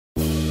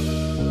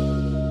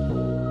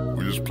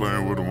just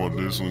playing with them on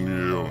this one,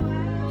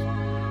 yeah.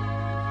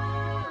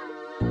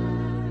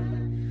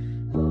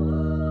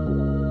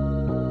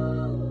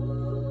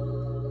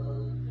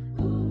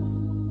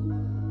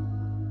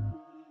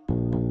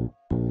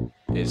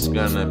 It's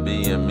gonna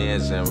be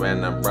amazing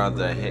when a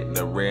brother hit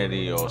the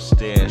radio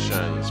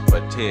stations.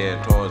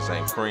 Potatoes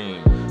and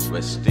cream,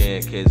 with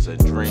steak is a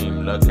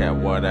dream. Look at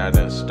what I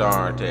done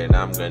started.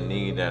 I'm gonna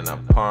need an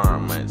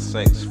apartment,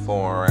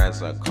 6'4"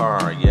 as a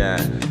car, yeah.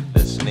 The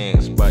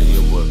snakes bite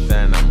you with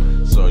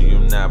venom, so you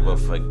never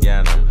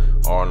forget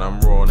them. All I'm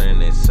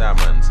rolling is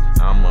 7s,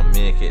 I'ma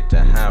make it to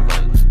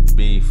heaven.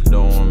 Beef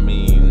don't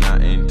mean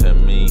nothing to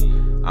me,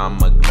 I'm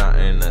a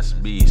gluttonous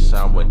beast.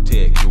 I would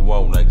take you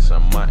out like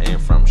some mutton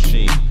from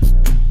sheep.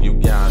 You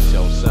got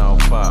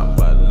yourself up,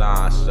 but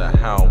lost to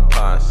help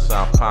us.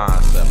 I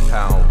pass the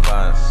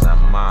pelvis, I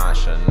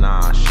mash and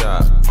nosh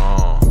up,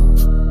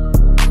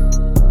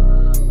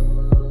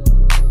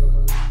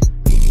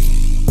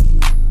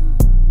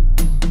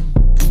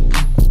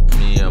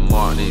 Me and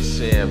Marty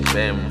said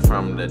Ben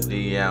from the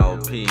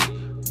DLP,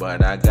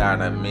 but I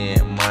gotta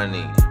make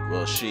money.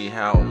 Will she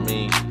help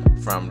me?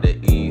 From the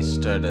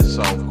east to the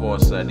south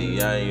coast of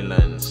the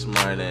island,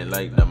 smiling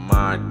like the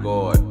mod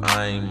god.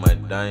 I'm a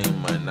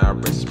diamond. I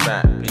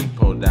respect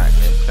people that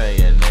can play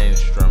an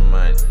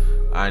instrument.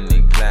 I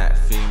neglect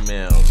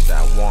females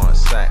that want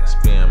sex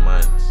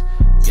payments.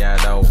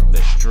 Get out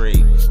the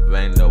street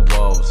when the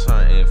wolves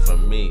hunting for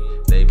meat.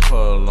 They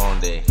pull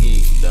on the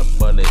heat. The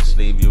bullets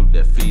leave you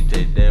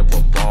defeated. They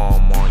will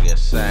bomb on your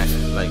sack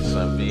like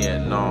some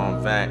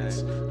Vietnam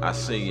vets. I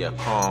see you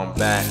come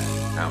back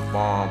and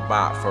bomb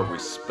back for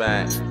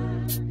respect.